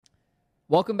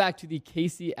Welcome back to the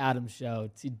Casey Adams Show.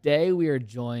 Today we are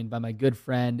joined by my good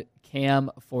friend Cam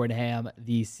Fordham,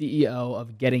 the CEO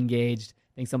of Get Engaged.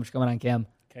 Thanks so much for coming on, Cam.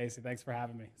 Casey, thanks for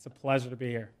having me. It's a pleasure to be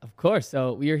here. Of course.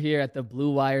 So we are here at the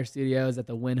Blue Wire Studios at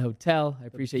the Wynn Hotel. I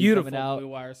appreciate you coming out. Beautiful Blue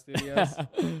Wire Studios.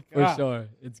 For sure.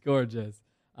 It's gorgeous.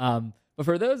 But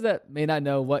for those that may not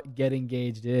know what Get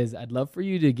Engaged is, I'd love for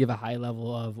you to give a high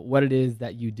level of what it is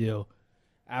that you do.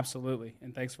 Absolutely,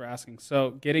 and thanks for asking.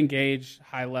 So Get Engaged,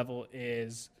 high level,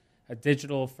 is a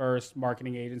digital-first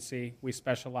marketing agency. We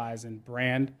specialize in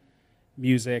brand,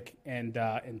 music, and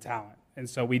talent. And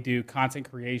so we do content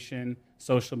creation,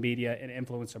 social media, and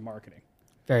influencer marketing.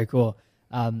 Very cool.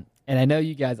 And I know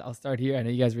you guys, I'll start here. I know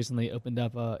you guys recently opened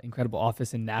up an incredible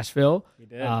office in Nashville. We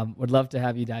did. Would love to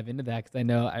have you dive into that because I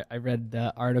know I read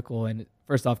the article, and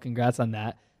first off, congrats on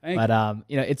that. Thank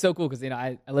you. It's so cool because,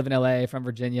 I live in LA, from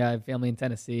Virginia, I have family in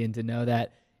Tennessee, and to know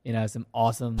that, some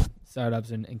awesome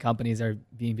startups and companies are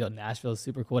being built in Nashville is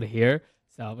super cool to hear.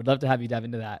 So I would love to have you dive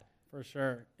into that. For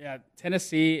sure. Yeah,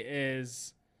 Tennessee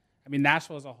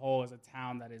Nashville as a whole is a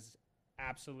town that is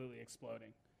absolutely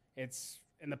exploding. It's,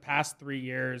 in the past 3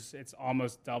 years, it's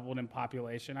almost doubled in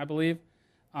population, I believe.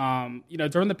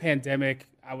 During the pandemic,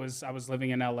 I was living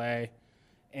in LA,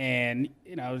 and,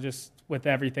 just with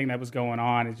everything that was going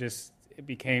on, it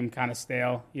became kind of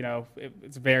stale.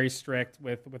 It's very strict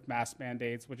with mask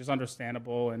mandates, which is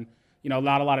understandable. And,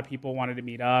 not a lot of people wanted to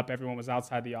meet up. Everyone was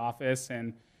outside the office.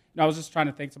 And, I was just trying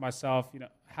to think to myself,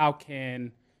 how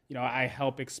can, I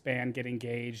help expand, Get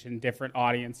Engaged in different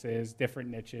audiences, different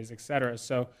niches, et cetera.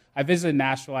 So I visited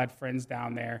Nashville. I had friends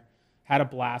down there. Had a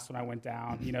blast when I went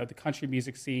down. The country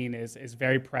music scene is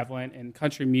very prevalent, and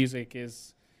country music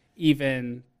is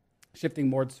even shifting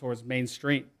more towards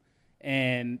mainstream.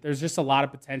 And there's just a lot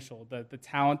of potential. The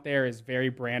talent there is very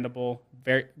brandable,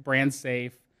 very brand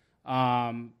safe.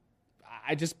 A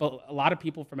lot of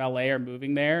people from LA are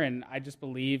moving there, and I just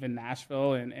believe in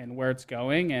Nashville and where it's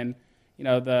going. And,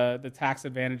 the tax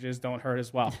advantages don't hurt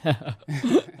as well.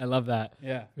 I love that.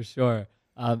 Yeah. For sure.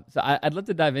 So I'd love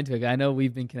to dive into it. I know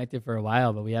we've been connected for a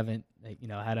while, but we haven't,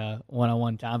 had a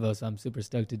one-on-one convo, so I'm super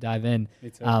stoked to dive in. Me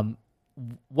too.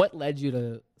 What led you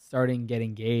to starting Get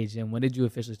Engaged, and when did you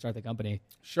officially start the company?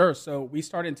 Sure. So we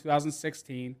started in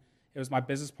 2016. It was my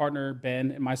business partner, Ben,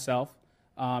 and myself.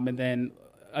 And then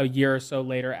a year or so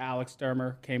later, Alex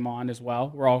Dermer came on as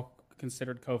well. We're all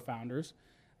considered co-founders.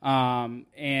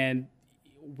 And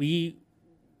we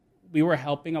were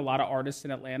helping a lot of artists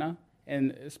in Atlanta,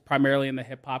 and it's primarily in the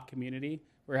hip-hop community.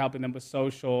 We were helping them with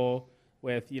social,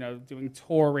 with, doing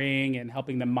touring and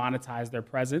helping them monetize their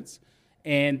presence.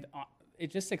 And it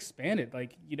just expanded.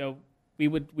 Like, we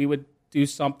would do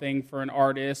something for an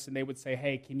artist, and they would say,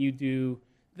 hey, can you do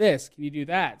this? Can you do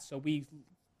that? So we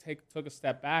took a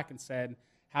step back and said,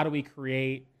 how do we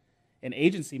create an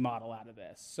agency model out of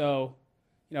this? So,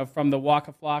 from the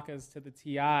Waka Flockas to the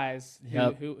TIs,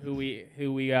 who we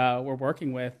were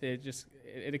working with,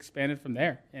 it expanded from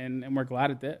there, and we're glad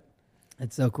it did.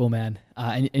 It's so cool, man.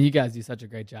 And you guys do such a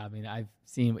great job. I've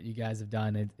seen what you guys have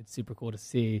done. It's super cool to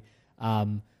see.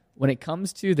 When it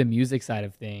comes to the music side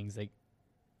of things, like,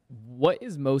 what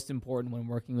is most important when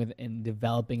working with and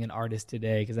developing an artist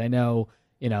today? Because I know,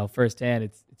 firsthand,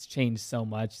 it's changed so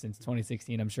much since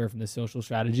 2016, I'm sure, from the social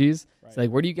strategies. Right. So,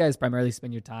 where do you guys primarily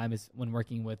spend your time when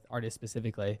working with artists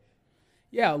specifically?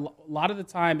 Yeah, a lot of the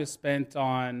time is spent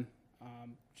on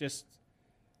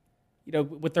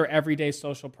with their everyday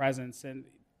social presence. And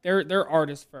they're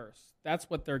artists first. That's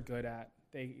what they're good at.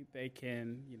 They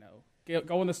can,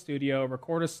 go in the studio,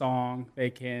 record a song. They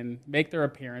can make their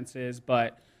appearances.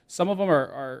 But some of them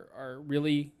are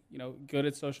really, good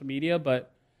at social media,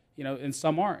 but and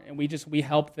some aren't. And we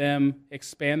help them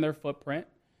expand their footprint.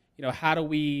 How do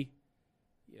we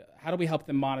help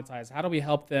them monetize? How do we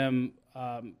help them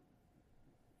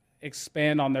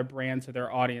expand on their brand to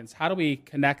their audience? How do we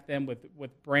connect them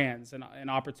with brands and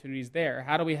opportunities there?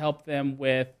 How do we help them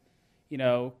with,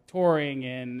 touring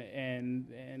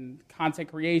and content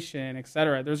creation, et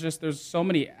cetera? There's so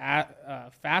many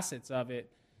facets of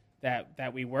it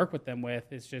that we work with them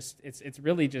with. It's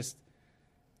really just.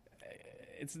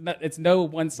 It's no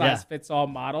one size fits all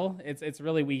model. It's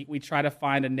really we try to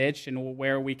find a niche and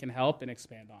where we can help and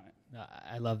expand on it. No,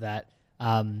 I love that.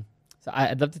 So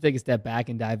I'd love to take a step back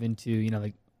and dive into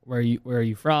where are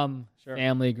you from, Sure.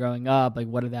 Family, growing up,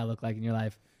 what did that look like in your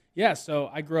life? Yeah, so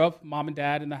I grew up, mom and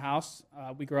dad in the house.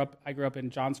 I grew up in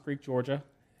Johns Creek, Georgia,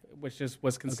 which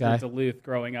was considered Duluth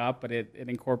growing up, but it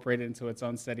incorporated into its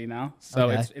own city now. So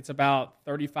it's about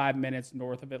 35 minutes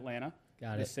north of Atlanta,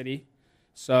 the city.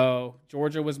 So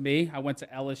Georgia was me. I went to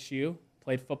LSU,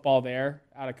 played football there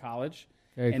out of college.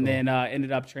 Very and cool. then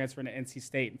ended up transferring to NC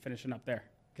State and finishing up there.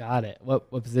 Got it.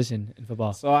 What position in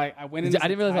football? So I went in. I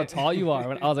didn't realize how tall you are.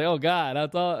 I was like, oh God, I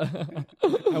thought.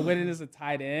 I went in as a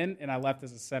tight end and I left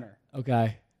as a center.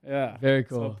 Okay. Yeah. Very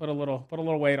cool. So put a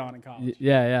little weight on in college.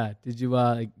 Yeah. Did you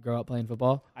grow up playing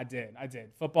football? I did.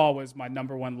 Football was my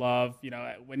number one love. You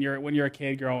know, when you're a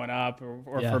kid growing up,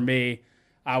 or for me,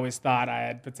 I always thought I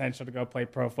had potential to go play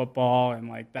pro football, and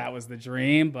like that was the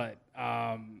dream. But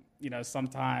you know,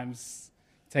 sometimes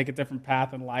take a different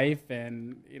path in life,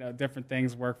 and you know, different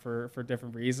things work for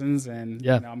different reasons. And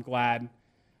you know, I'm glad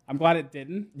it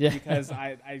didn't, because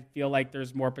I feel like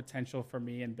there's more potential for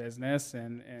me in business,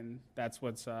 and that's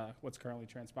what's currently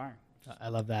transpiring. I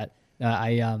love that.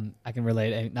 I can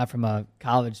relate, not from a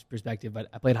college perspective, but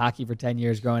I played hockey for 10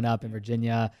 years growing up in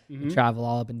Virginia. Mm-hmm. Travel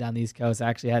all up and down the East Coast. I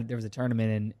actually there was a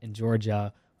tournament in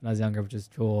Georgia when I was younger, which was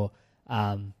cool.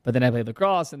 But then I played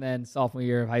lacrosse, and then sophomore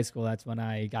year of high school, that's when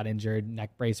I got injured,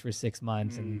 neck brace for 6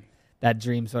 months, and that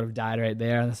dream sort of died right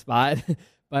there on the spot.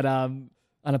 But on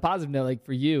a positive note, like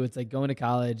for you, it's like going to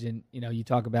college, and you know, you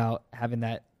talk about having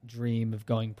that dream of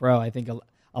going pro. I think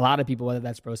a lot of people, whether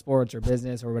that's pro sports or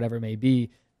business or whatever it may be,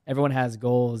 everyone has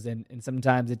goals, and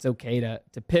sometimes it's okay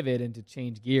to pivot and to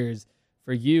change gears.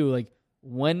 For you, like,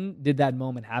 when did that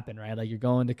moment happen, right? Like, you're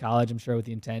going to college, I'm sure, with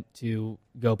the intent to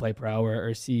go play pro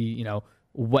or see, you know,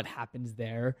 what happens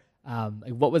there.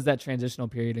 Like, what was that transitional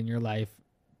period in your life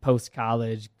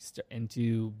post-college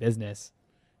into business?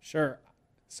 Sure.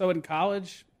 So in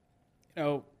college, you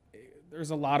know,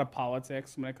 there's a lot of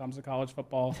politics when it comes to college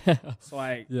football. So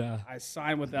I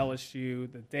signed with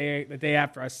LSU. The day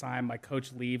after I signed, my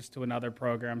coach leaves to another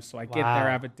program. So I get there,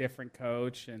 I have a different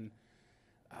coach, and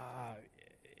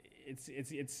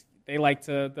it's they like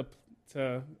to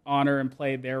honor and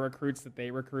play their recruits that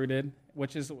they recruited,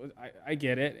 which is I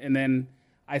get it. And then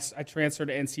I transferred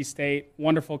to NC State.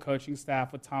 Wonderful coaching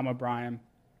staff with Tom O'Brien,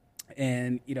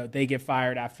 and you know, they get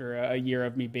fired after a year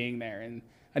of me being there, and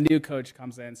a new coach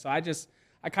comes in. So I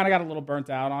kind of got a little burnt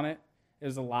out on it. It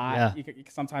was a lot. Yeah.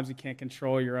 Sometimes you can't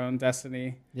control your own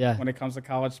destiny when it comes to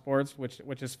college sports,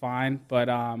 which is fine. But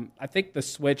I think the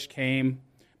switch came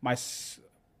my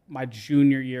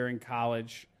junior year in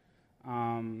college,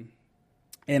 and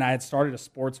I had started a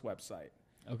sports website.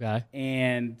 Okay.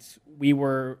 And we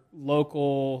were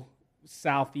local,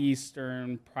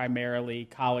 Southeastern, primarily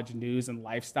college news and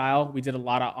lifestyle. We did a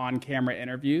lot of on-camera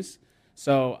interviews.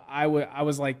 So I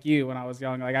was like you when I was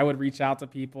young. Like, I would reach out to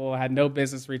people. I had no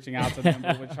business reaching out to them,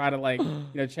 but would try to, like, you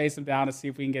know, chase them down to see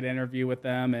if we can get an interview with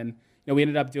them. And you know, we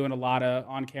ended up doing a lot of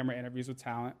on-camera interviews with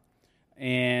talent.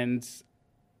 And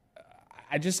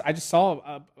I just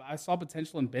saw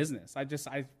potential in business.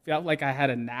 I felt like I had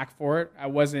a knack for it.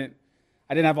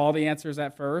 I didn't have all the answers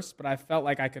at first, but I felt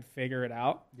like I could figure it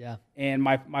out. Yeah. And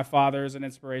my father is an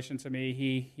inspiration to me.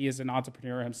 He is an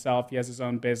entrepreneur himself. He has his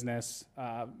own business.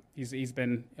 He's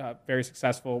been very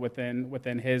successful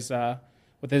within his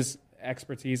with his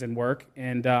expertise and work.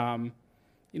 And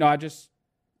you know,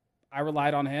 I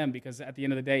relied on him, because at the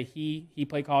end of the day, he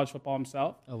played college football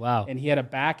himself. Oh wow. And he had a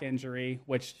back injury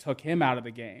which took him out of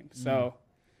the game. So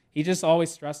he just always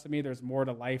stressed to me there's more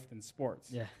to life than sports.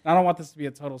 Yeah. And I don't want this to be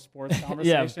a total sports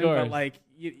conversation, of course. but like,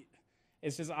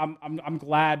 it's just I'm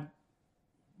glad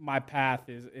my path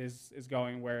is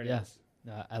going where it is.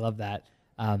 No, I love that.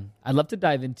 I'd love to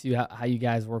dive into how you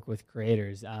guys work with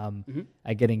creators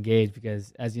at Get Engaged,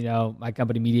 because as you know, my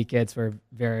company Media Kits, we're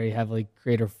very heavily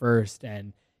creator first,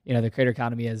 and you know, the creator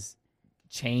economy has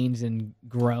changed and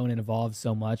grown and evolved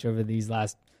so much over these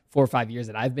last 4 or 5 years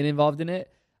that I've been involved in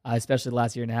it. Especially the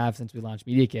last year and a half since we launched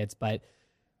Media Kits. But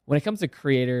when it comes to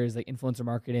creators, like influencer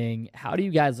marketing, how do you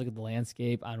guys look at the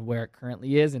landscape on where it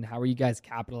currently is, and how are you guys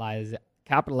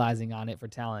capitalizing on it for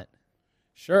talent?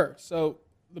 Sure. So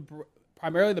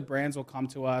primarily the brands will come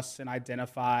to us and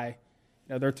identify, you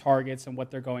know, their targets and what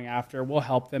they're going after. We'll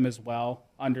help them as well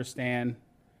understand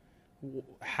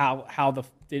how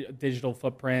the digital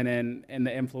footprint and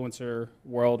the influencer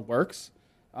world works.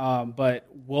 But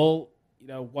you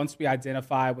know, once we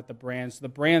identify with the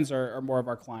brands are more of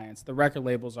our clients. The record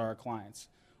labels are our clients.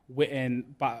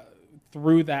 And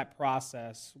through that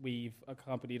process, we've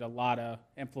accompanied a lot of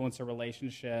influencer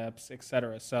relationships, et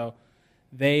cetera. So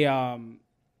they,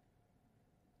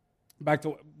 back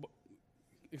to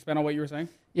expand on what you were saying?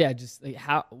 Yeah, just like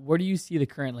where do you see the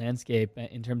current landscape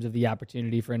in terms of the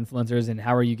opportunity for influencers, and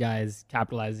how are you guys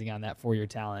capitalizing on that for your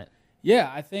talent? Yeah,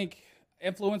 I think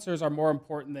influencers are more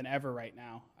important than ever right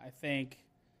now. I think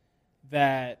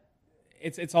that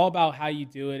it's all about how you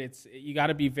do it. You got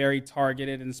to be very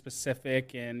targeted and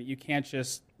specific, and you can't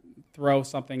just throw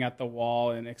something at the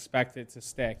wall and expect it to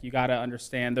stick. You got to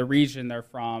understand the region they're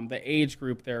from, the age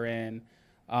group they're in,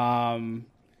 what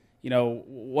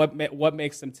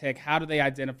makes them tick. How do they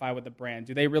identify with the brand?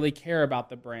 Do they really care about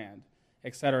the brand,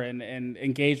 et cetera, and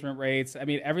engagement rates? I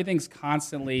mean, everything's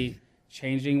constantly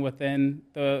changing within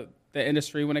the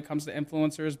industry when it comes to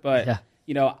influencers. But,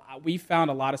 we found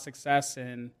a lot of success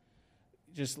in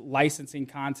just licensing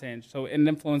content. So an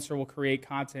influencer will create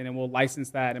content and we'll license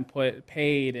that and put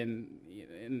paid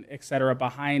and et cetera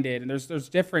behind it. And there's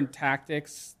different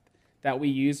tactics that we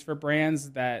use for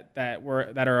brands that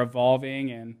are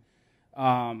evolving. And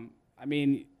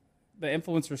the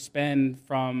influencer spend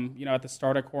from, at the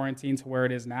start of quarantine to where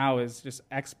it is now is just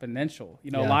exponential.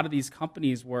 A lot of these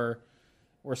companies were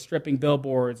stripping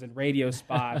billboards and radio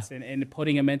spots and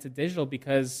putting them into digital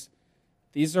because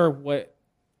these are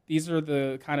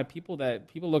the kind of people that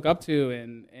people look up to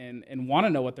and want to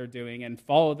know what they're doing and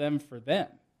follow them for them.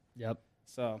 Yep.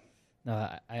 So, no,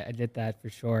 I get that for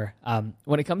sure.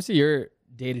 When it comes to your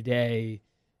day-to-day,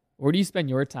 where do you spend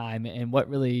your time and what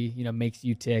really, makes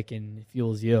you tick and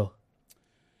fuels you?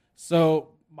 So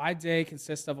my day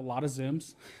consists of a lot of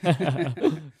Zooms.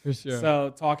 For sure.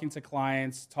 So talking to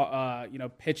clients,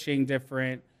 pitching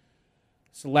different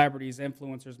celebrities,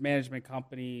 influencers, management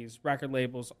companies, record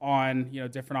labels on,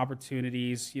 different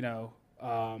opportunities,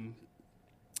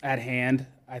 at hand.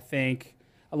 I think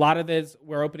a lot of this,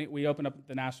 we opened up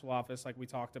the national office like we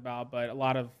talked about, but a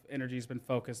lot of energy has been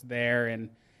focused there and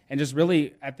just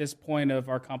really at this point of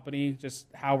our company, just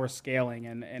how we're scaling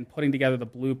and putting together the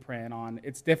blueprint on.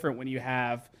 It's different when you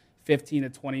have 15 to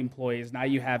 20 employees. Now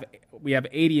we have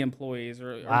 80 employees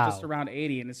or just around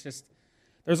 80. And it's just,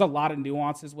 there's a lot of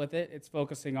nuances with it. It's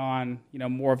focusing on,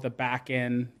 more of the back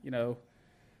end, HR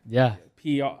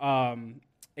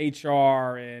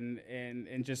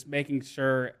and just making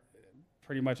sure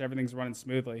pretty much everything's running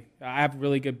smoothly. I have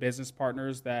really good business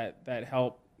partners that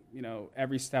help,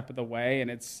 every step of the way.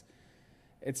 And it's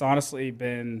honestly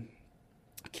been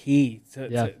key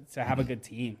to have a good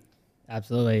team.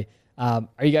 Absolutely. Are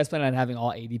you guys planning on having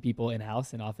all 80 people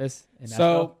in-house, in office?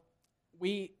 So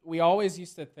we always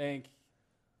used to think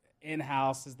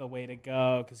in-house is the way to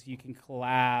go because you can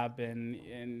collab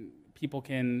and people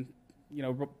can,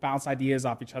 bounce ideas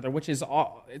off each other, which is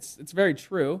it's very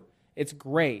true. It's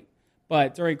great.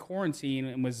 But during quarantine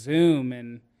and with Zoom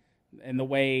and the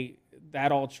way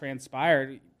that all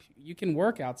transpired, you can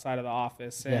work outside of the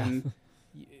office and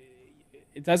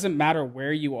it doesn't matter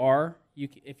where you are.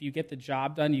 If you get the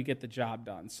job done, you get the job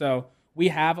done. So we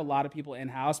have a lot of people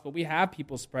in-house, but we have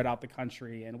people spread out the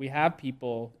country, and we have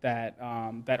people that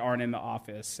aren't in the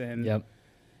office. And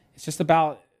it's just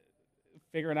about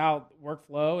figuring out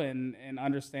workflow and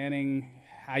understanding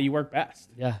how you work best.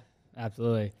 Yeah,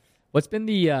 absolutely. What's been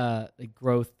the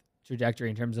growth trajectory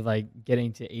in terms of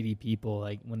getting to 80 people,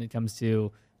 when it comes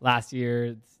to last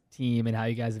year's team and how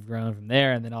you guys have grown from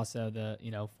there, and then also the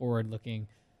forward-looking?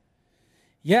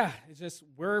 Yeah, it's just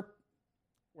we're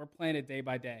playing it day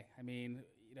by day. I mean,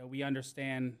 we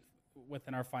understand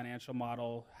within our financial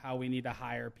model how we need to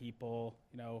hire people.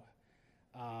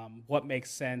 What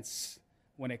makes sense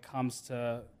when it comes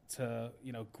to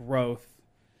growth.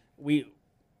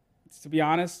 To be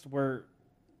honest,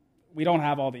 we don't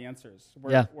have all the answers.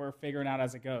 We're figuring out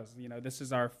as it goes. This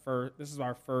is our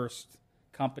first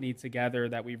company together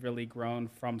that we've really grown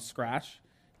from scratch.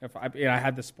 I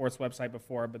had the sports website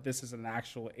before, but this is an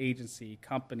actual agency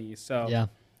company. So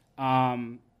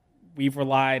we've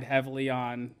relied heavily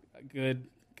on good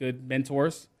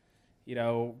mentors,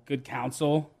 good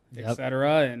counsel, et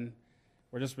cetera. And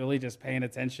we're just really just paying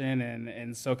attention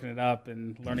and soaking it up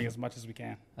and learning as much as we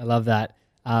can. I love that.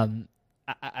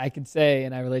 I can say,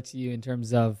 and I relate to you in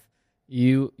terms of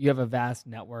you have a vast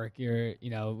network.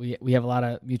 We have a lot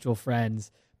of mutual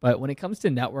friends. But when it comes to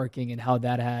networking and how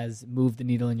that has moved the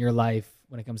needle in your life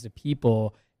when it comes to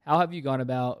people, how have you gone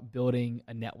about building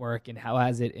a network and how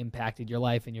has it impacted your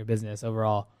life and your business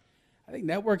overall? I think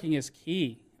networking is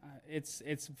key.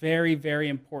 It's very, very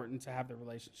important to have the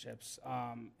relationships.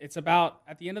 It's about,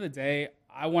 at the end of the day,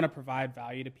 I want to provide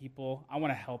value to people. I want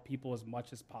to help people as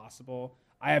much as possible.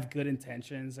 I have good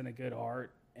intentions and a good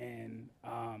heart. And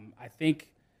I think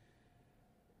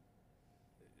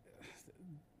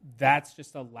that's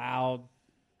just allowed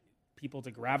people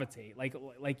to gravitate like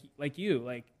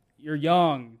you. You're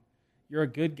young, you're a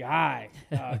good guy.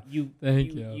 You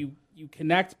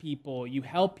connect people, you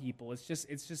help people. It's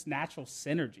just natural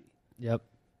synergy. Yep.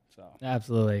 So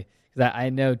absolutely, because I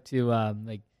know too.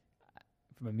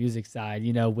 From a music side,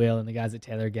 Will and the guys at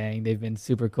Taylor Gang, they've been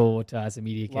super cool to us at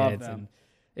Media Love Kids, them.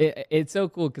 and it's so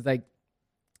cool because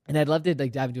And I'd love to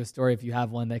like dive into a story if you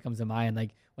have one that comes to mind.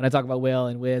 Like when I talk about Will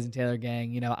and Wiz and Taylor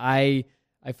Gang, I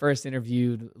first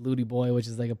interviewed Ludi Boy, which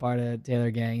is like a part of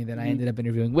Taylor Gang. And then I ended up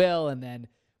interviewing Will. And then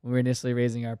when we were initially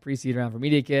raising our pre-seed round for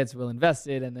Media Kits, Will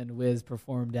invested. And then Wiz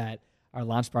performed at our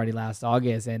launch party last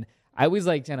August. And I always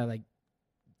like kind of like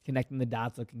connecting the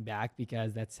dots looking back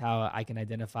because that's how I can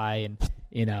identify and,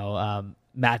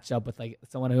 match up with like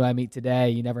someone who I meet today.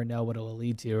 You never know what it will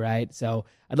lead to, right? So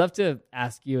I'd love to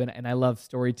ask you, and I love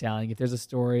storytelling, if there's a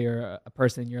story or a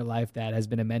person in your life that has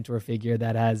been a mentor figure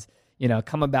that has,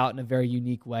 come about in a very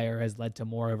unique way or has led to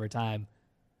more over time.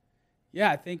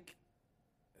 Yeah, I think,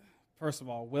 first of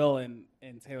all, Will and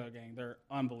Taylor Gang, they're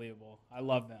unbelievable. I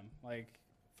love them. Like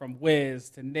from Wiz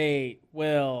to Nate,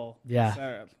 Will. Yeah.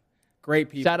 Sarah, great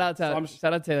people. Shout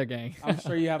out Taylor Gang. I'm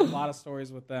sure you have a lot of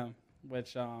stories with them,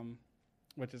 which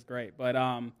is great. But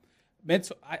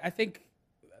I think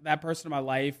that person in my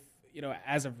life,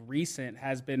 as of recent,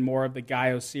 has been more of the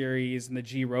Guy O'Series and the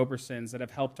G. Robersons that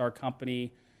have helped our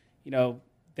company.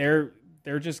 They're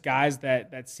just guys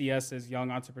that see us as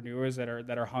young entrepreneurs that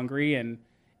are hungry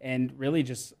and really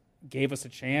just gave us a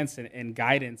chance and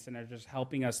guidance and are just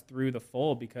helping us through the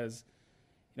full because,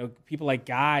 people like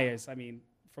Guy is,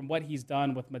 from what he's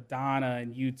done with Madonna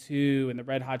and U2 and the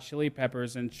Red Hot Chili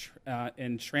Peppers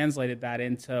and translated that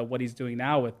into what he's doing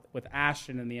now with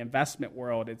Ashton in the investment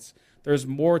world. There's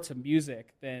more to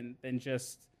music than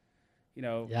just,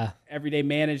 everyday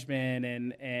management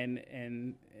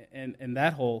and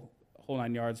that whole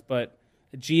nine yards. But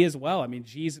G as well.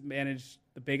 G's managed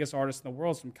the biggest artists in the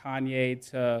world from Kanye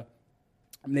to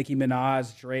Nicki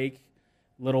Minaj, Drake,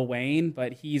 Lil Wayne,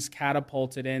 but he's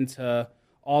catapulted into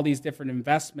all these different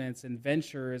investments and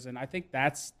ventures. And I think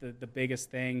that's the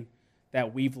biggest thing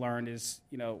that we've learned is,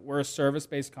 we're a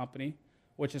service-based company,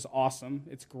 which is awesome.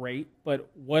 It's great. But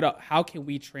how can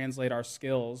we translate our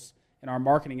skills and our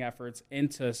marketing efforts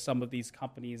into some of these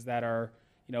companies that are,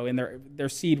 in their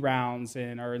seed rounds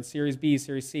and are in Series B,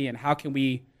 Series C, and how can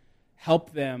we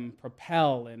help them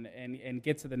propel and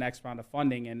get to the next round of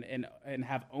funding and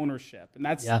have ownership? And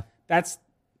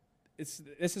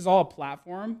this is all a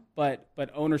platform, but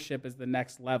ownership is the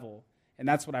next level, and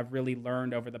that's what I've really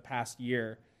learned over the past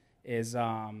year is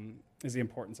the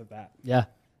importance of that. Yeah,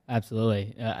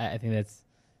 absolutely. I think that's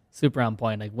super on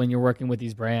point. Like when you're working with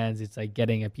these brands, it's like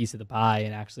getting a piece of the pie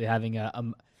and actually having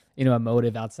a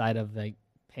motive outside of like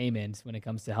payments when it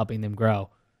comes to helping them grow.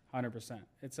 100%.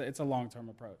 It's a long-term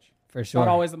approach. For sure.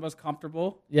 Not always the most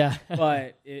comfortable. Yeah.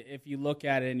 But if you look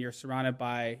at it and you're surrounded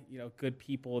by good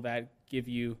people that give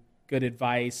you good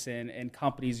advice and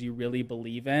companies you really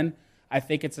believe in, I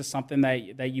think it's something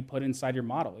that you put inside your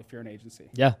model if you're an agency.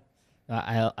 Yeah,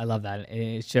 I love that.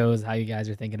 It shows how you guys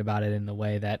are thinking about it in the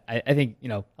way that I think,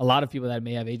 a lot of people that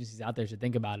may have agencies out there should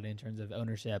think about it in terms of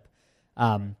ownership.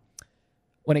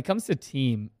 When it comes to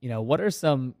team, what are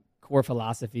some core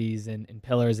philosophies and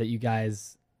pillars that you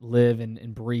guys live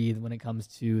and breathe when it comes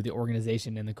to the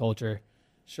organization and the culture?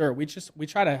 Sure. We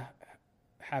try to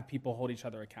have people hold each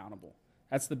other accountable.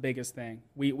 That's the biggest thing.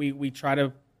 We try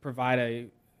to provide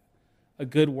a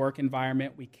good work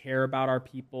environment. We care about our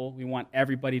people. We want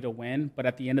everybody to win. But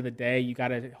at the end of the day, you got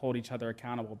to hold each other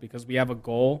accountable because we have a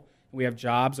goal, we have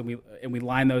jobs, and we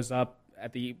line those up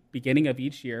at the beginning of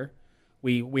each year.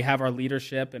 We have our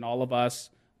leadership, and all of us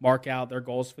mark out their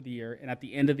goals for the year. And at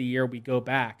the end of the year, we go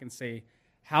back and say,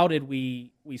 how did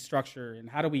we structure and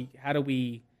how do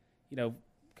we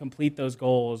complete those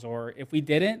goals? Or if we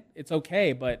didn't, it's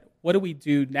okay. But what do we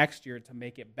do next year to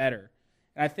make it better?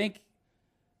 And I think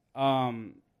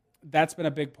that's been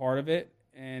a big part of it.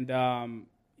 And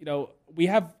we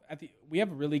have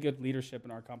really good leadership in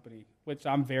our company, which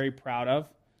I'm very proud of.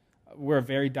 We're a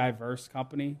very diverse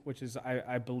company, which is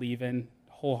I believe in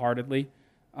wholeheartedly.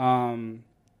 And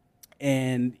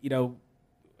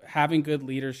having good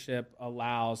leadership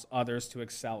allows others to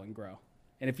excel and grow.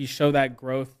 And if you show that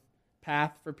growth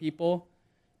path for people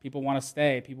want to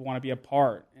stay. People want to be a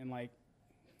part and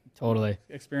totally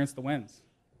experience the wins.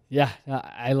 Yeah,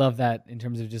 I love that in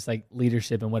terms of just like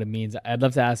leadership and what it means. I'd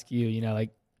love to ask you,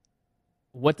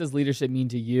 what does leadership mean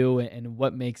to you, and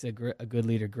what makes a good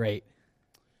leader great?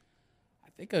 I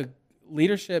think a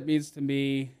leadership means to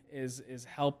me is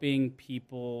helping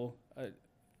people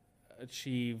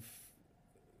achieve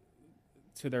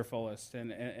to their fullest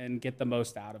and get the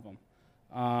most out of them.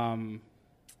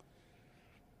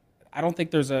 I don't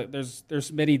think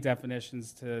there's many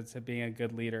definitions to being a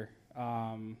good leader.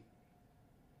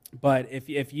 But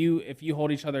if you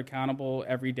hold each other accountable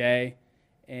every day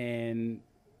and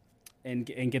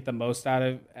get the most out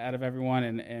of everyone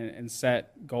and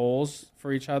set goals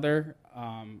for each other,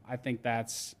 I think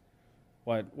that's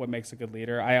what makes a good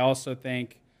leader. I also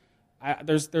think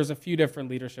there's a few different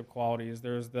leadership qualities.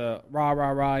 There's the rah rah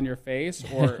rah in your face,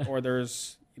 or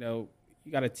there's you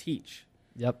got to teach.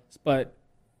 Yep. But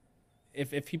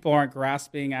if people aren't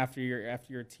grasping after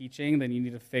you're teaching, then you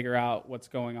need to figure out what's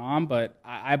going on. But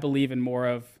I believe in more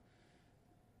of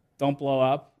don't blow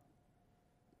up,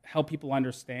 help people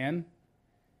understand.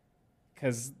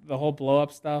 Because the whole blow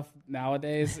up stuff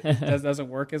nowadays doesn't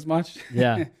work as much.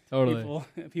 Yeah, totally.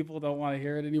 people don't want to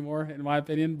hear it anymore, in my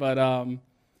opinion. But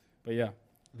yeah,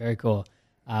 very cool.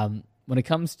 When it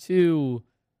comes to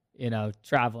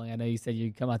traveling, I know you said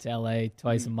you come out to LA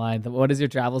twice a month. What does your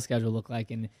travel schedule look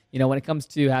like? And when it comes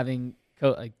to having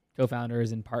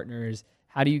co-founders and partners,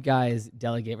 how do you guys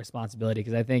delegate responsibility?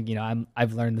 Because I think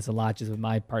I've learned this a lot just with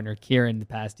my partner Kieran the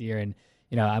past year, and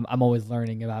I'm always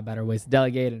learning about better ways to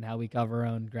delegate and how we cover our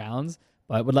own grounds.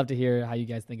 But would love to hear how you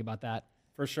guys think about that.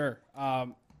 For sure.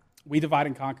 We divide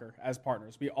and conquer as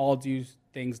partners. We all do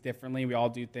things differently. We all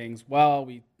do things well.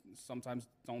 We sometimes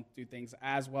don't do things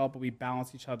as well, but we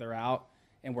balance each other out,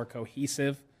 and we're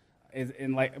cohesive.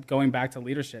 And like going back to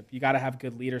leadership, you got to have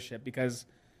good leadership, because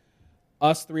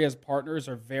us three as partners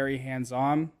are very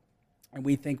hands-on. And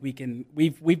we think we can.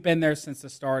 We've been there since the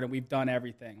start, and we've done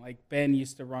everything. Like Ben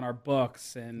used to run our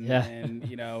books, and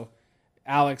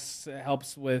Alex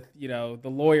helps with the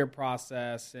lawyer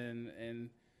process, and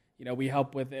we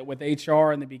help with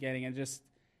HR in the beginning. And just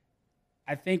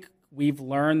I think we've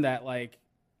learned that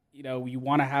you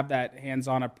want to have that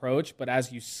hands-on approach, but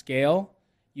as you scale,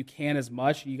 you can't as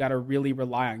much. You got to really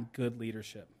rely on good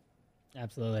leadership.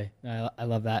 Absolutely, I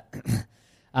love that.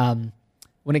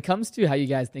 When it comes to how you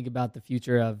guys think about the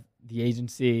future of the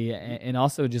agency and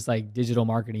also just like digital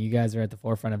marketing, you guys are at the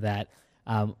forefront of that.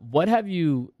 What have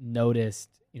you noticed,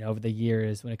 over the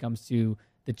years when it comes to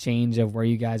the change of where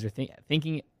you guys are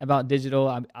thinking about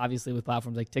digital? Obviously, with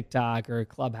platforms like TikTok or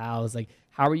Clubhouse,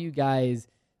 how are you guys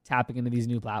tapping into these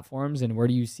new platforms, and where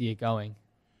do you see it going?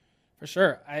 For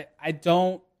sure, I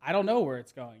don't know where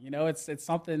it's going. It's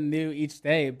something new each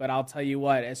day. But I'll tell you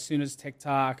what, as soon as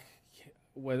TikTok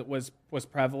was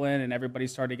prevalent and everybody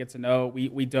started to get to know,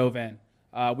 we dove in.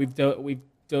 We've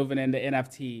dove into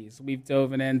NFTs. We've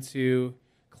dove into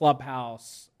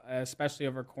Clubhouse, especially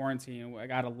over quarantine. I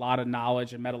got a lot of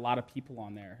knowledge and met a lot of people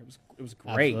on there. It was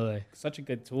great. Absolutely. Such a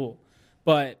good tool.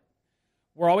 But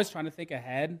we're always trying to think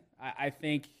ahead. I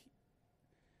think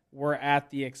we're at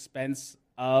the expense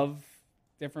of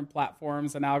different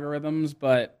platforms and algorithms.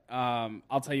 But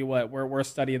I'll tell you what, we're a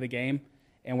study of the game.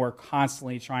 And we're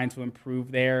constantly trying to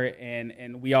improve there.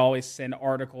 And we always send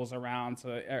articles around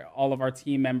to all of our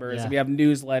team members. Yeah. We have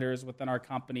newsletters within our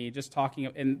company just talking.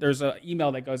 And there's an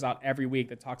email that goes out every week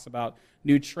that talks about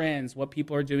new trends, what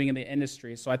people are doing in the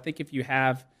industry. So I think if you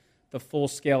have the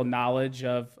full-scale knowledge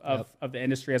of the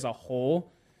industry as a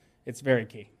whole, it's very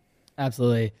key.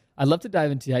 Absolutely. I'd love to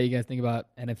dive into how you guys think about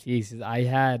NFTs. I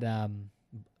had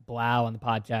Blau on the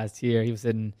podcast here. He was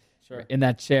sitting in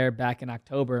that chair back in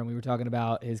October, and we were talking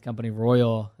about his company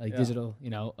Royal, digital,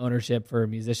 ownership for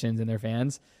musicians and their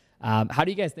fans. How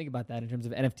do you guys think about that in terms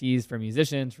of NFTs for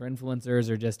musicians, for influencers,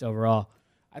 or just overall?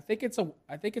 I think it's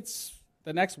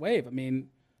the next wave. I mean,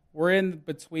 we're in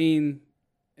between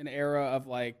an era of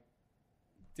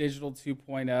digital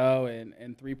 2.0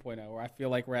 and 3.0, where I feel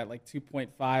like we're at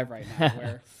 2.5 right now,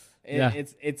 where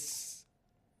it's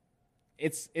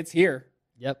here.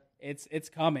 Yep. It's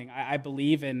coming. I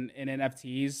believe in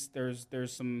NFTs.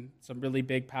 There's some really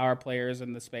big power players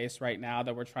in the space right now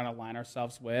that we're trying to align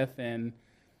ourselves with, and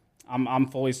I'm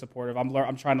fully supportive.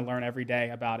 I'm trying to learn every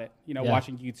day about it.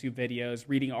 Watching YouTube videos,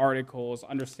 reading articles,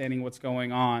 understanding what's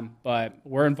going on. But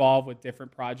we're involved with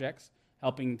different projects,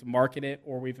 helping to market it,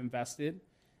 or we've invested,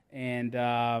 and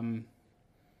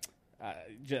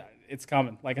it's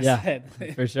coming. Like I said,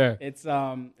 for sure, it's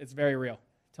very real.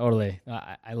 Totally.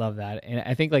 I love that. And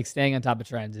I think staying on top of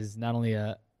trends is not only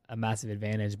a massive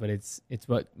advantage, but it's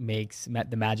what makes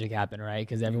the magic happen, right?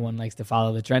 Because everyone likes to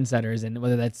follow the trendsetters, and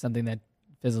whether that's something that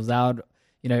fizzles out,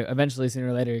 eventually sooner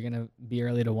or later you're going to be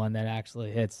early to one that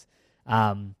actually hits.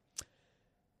 When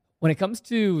it comes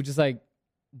to just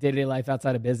day-to-day life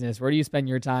outside of business, where do you spend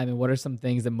your time, and what are some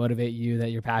things that motivate you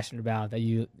that you're passionate about that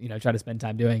you try to spend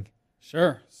time doing?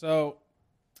 Sure. So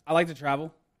I like to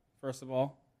travel, first of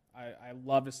all. I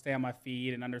love to stay on my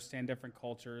feet and understand different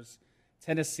cultures.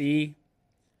 Tennessee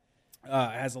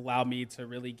has allowed me to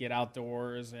really get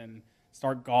outdoors and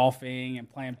start golfing and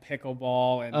playing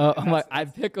pickleball. And I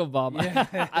pickleball.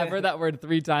 Yeah. I've heard that word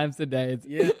 3 times today.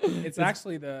 It's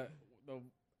actually I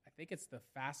think it's the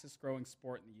fastest growing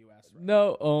sport in the U.S. Right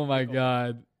now. Oh my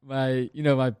God. My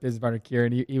business partner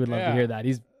Kieran, he would love to hear that.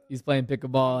 He's he's playing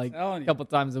pickleball like a couple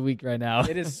times a week right now.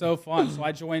 It is so fun. So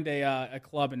I joined a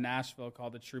club in Nashville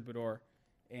called the Troubadour,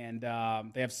 and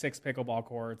they have 6 pickleball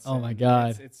courts. Oh my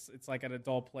God! It's like an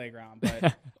adult playground.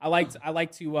 But I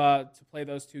like to play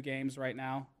those 2 games right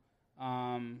now.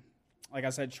 Like I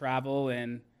said, travel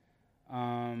and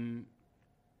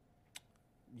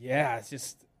yeah, it's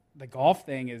just the golf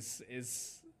thing is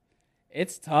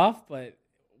it's tough, but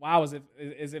wow, is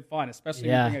it fun? Especially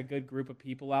when you bring a good group of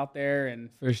people out there, and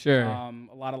for sure,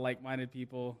 a lot of like-minded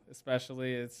people.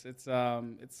 Especially, it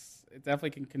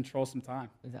definitely can control some time.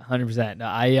 100%. No,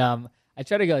 I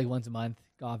try to go like once a month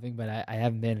golfing, but I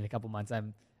haven't been in a couple months. I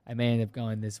may end up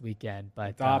going this weekend,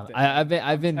 but I've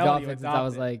been golfing since I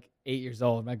was like 8 years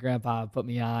old. My grandpa put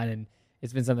me on, and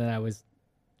it's been something I was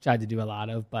tried to do a lot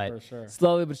of, but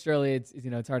slowly but surely,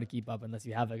 it's hard to keep up unless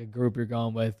you have like a group you're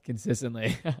going with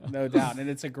consistently. No doubt, and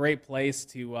it's a great place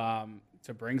to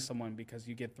bring someone because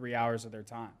you get 3 hours of their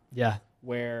time. Yeah,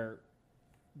 where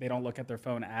they don't look at their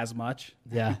phone as much.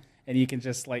 Yeah, and you can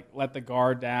just like let the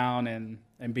guard down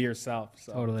and be yourself.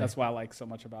 So totally. That's why I like so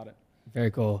much about it.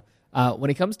 Very cool. When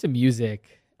it comes to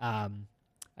music, I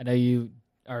know you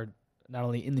are not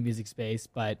only in the music space,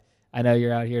 but I know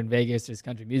you're out here in Vegas. There's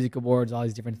country music awards, all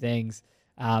these different things.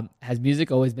 Has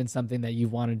music always been something that you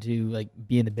wanted to like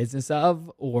be in the business of,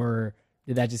 or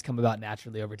did that just come about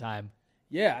naturally over time?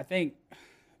 Yeah, I think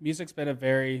music's been a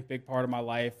very big part of my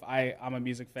life. I'm a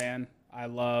music fan. I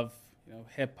love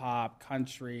hip hop,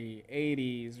 country,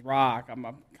 80s, rock. I'm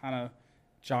kind of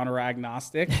genre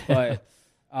agnostic, but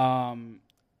I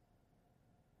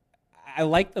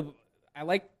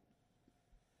like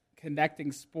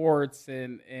connecting sports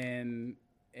and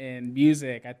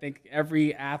music. I think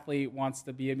every athlete wants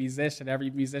to be a musician. Every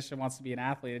musician wants to be an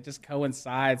athlete. It just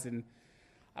coincides, and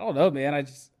I don't know, man.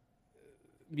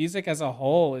 Music as a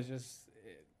whole is just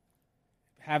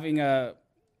having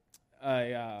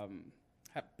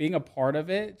being a part of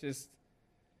it. Just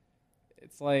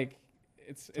it's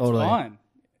totally. Fun.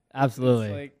 Absolutely.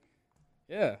 It's like,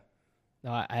 yeah.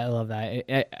 No, I love that.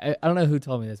 I don't know who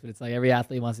told me this, but it's like every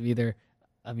athlete wants to be either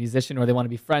a musician or they want to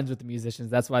be friends with the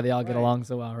musicians. That's why they all get along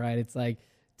so well, right? It's like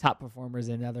top performers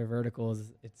in other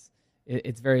verticals.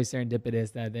 It's very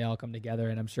serendipitous that they all come together,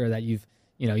 and I'm sure that you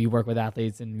work with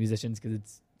athletes and musicians because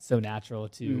it's so natural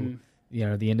to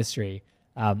the industry.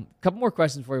 Couple more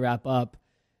questions before we wrap up.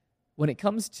 When it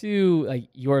comes to like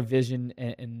your vision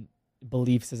and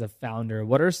beliefs as a founder,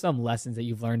 what are some lessons that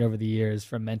you've learned over the years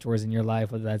from mentors in your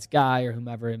life, whether that's Guy or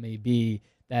whomever it may be,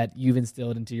 that you've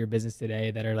instilled into your business today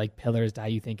that are like pillars to how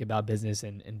you think about business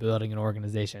and building an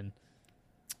organization?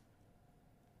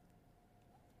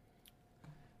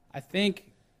 I think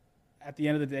at the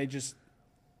end of the day, just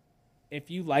I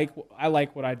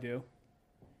like what I do,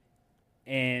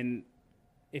 and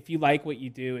if you like what you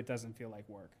do, it doesn't feel like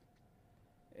work.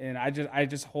 And I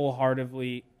just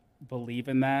wholeheartedly believe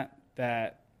in that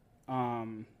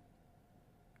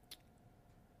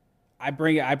I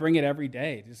bring it every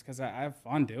day just because I have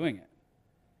fun doing it,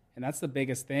 and that's the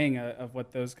biggest thing of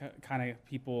what those kind of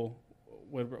people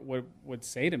would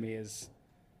say to me is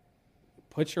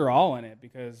put your all in it,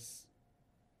 because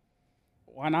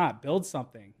why not build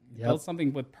something? Build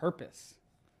something with purpose.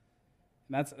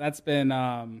 And that's been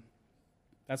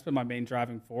my main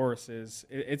driving force. Is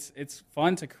it's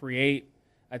fun to create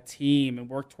a team and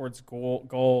work towards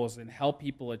goals and help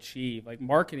people achieve. Like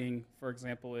marketing, for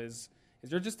example, is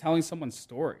you're just telling someone's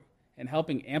story and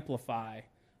helping amplify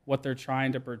what they're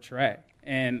trying to portray.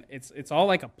 And it's all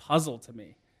like a puzzle to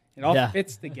me. It all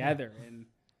fits together, and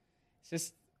it's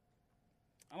just,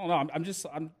 I don't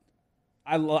know.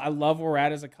 I love where we're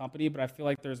at as a company, but I feel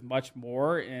like there's much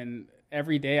more. And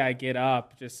every day I get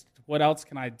up, just what else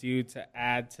can I do to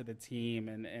add to the team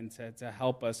and to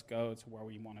help us go to where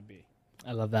we want to be.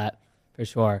 I love that for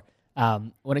sure.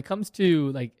 When it comes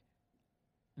to like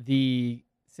the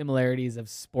similarities of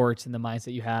sports and the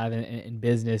mindset you have in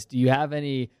business, do you have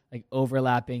any like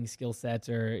overlapping skill sets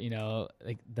or,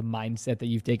 like the mindset that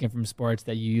you've taken from sports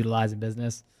that you utilize in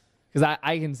business? Because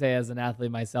I can say as an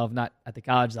athlete myself, not at the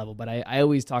college level, but I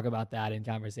always talk about that in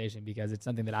conversation because it's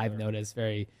something that I've noticed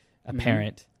very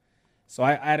apparent. Mm-hmm. So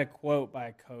I had a quote by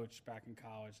a coach back in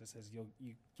college that says, you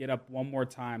get up one more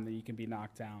time, then you can be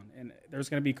knocked down. And there's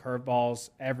going to be curveballs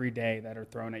every day that are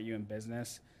thrown at you in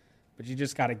business, but you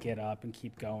just got to get up and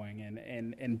keep going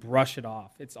and brush it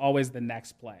off. It's always the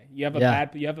next play. You have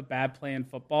a bad play in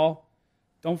football,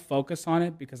 don't focus on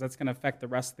it because that's going to affect the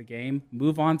rest of the game.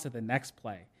 Move on to the next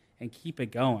play and keep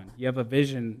it going. You have a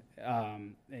vision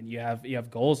and you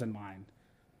have goals in mind.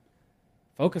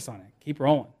 Focus on it. Keep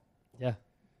rolling. Yeah.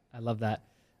 I love that.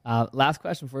 Last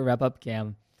question before we wrap up,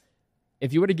 Cam.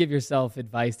 if you were to give yourself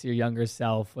advice to your younger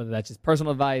self, whether that's just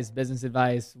personal advice, business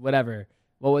advice, whatever,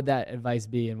 what would that advice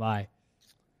be and why?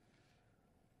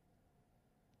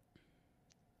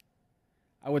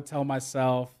 I would tell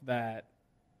myself that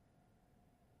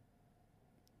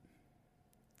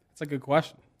it's a good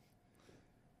question.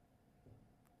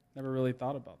 Never really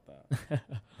thought about that.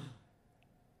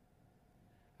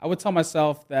 I would tell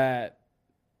myself that,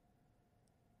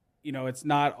 it's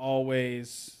not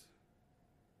always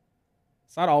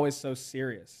so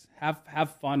serious.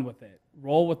 Have fun with it.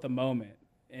 Roll with the moment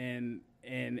and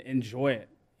enjoy it.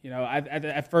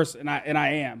 At first, and I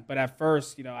am, but at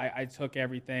first, I took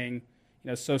everything,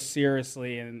 so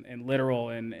seriously and literal,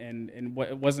 and what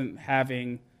it wasn't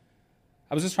having.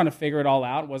 I was just trying to figure it all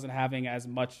out. Wasn't having as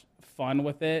much fun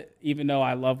with it, even though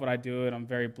I love what I do and I'm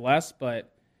very blessed.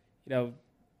 But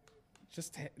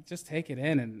just take it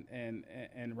in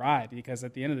and ride, because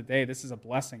at the end of the day, this is a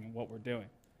blessing in what we're doing.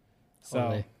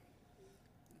 Totally. So,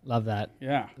 love that.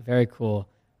 Yeah. Very cool.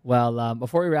 Well,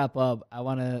 before we wrap up, I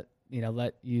want to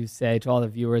let you say to all the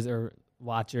viewers or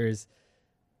watchers,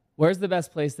 where's the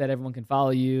best place that everyone can follow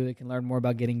you, they can learn more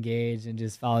about Get Engaged and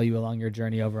just follow you along your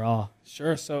journey overall?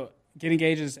 Sure. So Get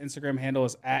Engaged's Instagram handle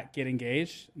is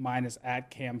 @GetEngaged. Mine is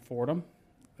 @Cam Fordham.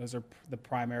 Those are the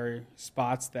primary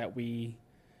spots that we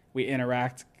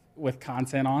interact with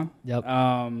content on. Yep.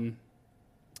 And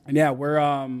yeah, we're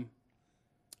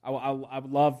I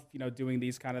would love doing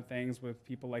these kind of things with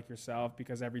people like yourself,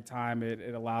 because every time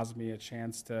it allows me a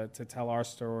chance to tell our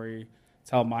story,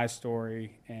 tell my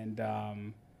story, and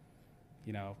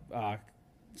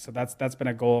so that's been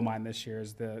a goal of mine this year,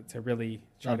 is to really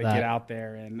try to get out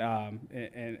there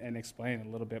and explain a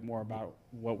little bit more about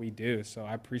what we do. So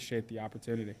I appreciate the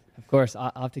opportunity. Of course,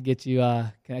 I'll have to get you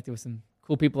connected with some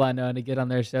cool people I know and to get on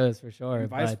their shows for sure. And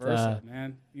vice versa,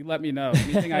 man. You let me know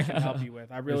anything I can help you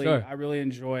with. I really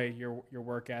enjoy your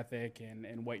work ethic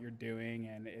and what you're doing,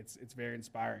 and it's very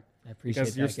inspiring. I appreciate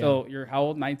that. Because you're how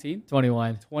old? 19?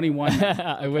 21. 21.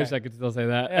 I wish I could still say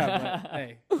that. Yeah, but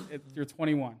hey, you're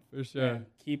 21. For sure. Man,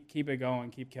 keep it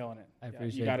going. Keep killing it. I appreciate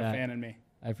that. You got a fan in me.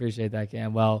 I appreciate that,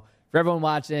 Cam. Well, for everyone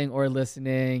watching or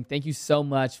listening, thank you so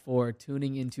much for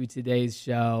tuning into today's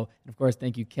show. And of course,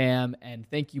 thank you, Cam, and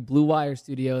thank you, Blue Wire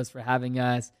Studios, for having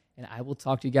us. And I will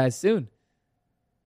talk to you guys soon.